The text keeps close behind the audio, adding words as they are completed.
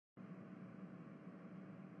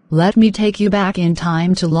Let me take you back in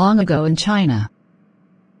time to long ago in China.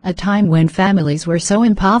 A time when families were so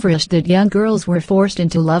impoverished that young girls were forced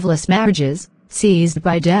into loveless marriages, seized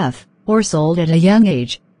by death, or sold at a young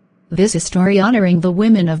age. This is story honoring the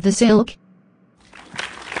women of the silk.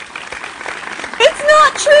 It's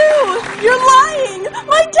not true! You're lying!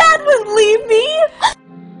 My dad wouldn't leave me!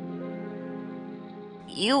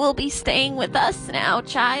 You will be staying with us now,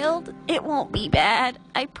 child. It won't be bad,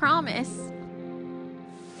 I promise.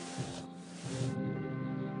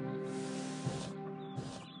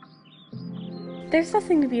 There's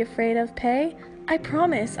nothing to be afraid of, Pei. I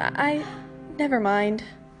promise. Never mind.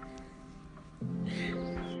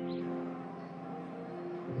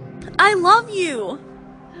 I love you!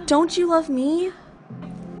 Don't you love me?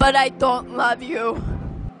 But I don't love you.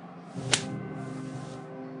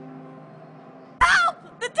 Help!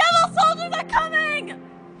 The devil soldiers are coming!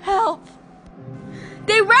 Help!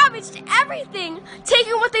 They ravaged everything,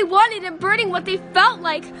 taking what they wanted and burning what they felt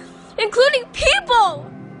like, including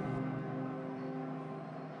people!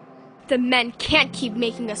 The men can't keep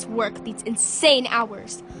making us work these insane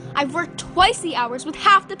hours. I've worked twice the hours with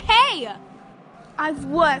half the pay. I've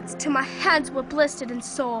worked till my hands were blistered and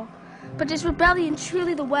sore. But is rebellion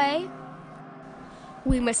truly the way?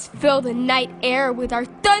 We must fill the night air with our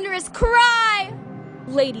thunderous cry!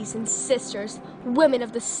 Ladies and sisters, women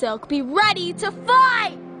of the silk, be ready to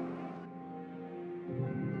fight!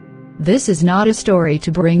 This is not a story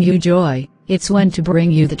to bring you joy, it's one to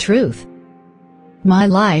bring you the truth. My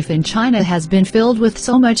life in China has been filled with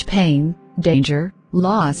so much pain, danger,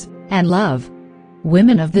 loss, and love.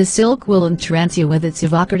 Women of the Silk will entrance you with its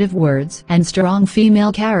evocative words and strong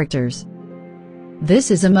female characters.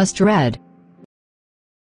 This is a must-read.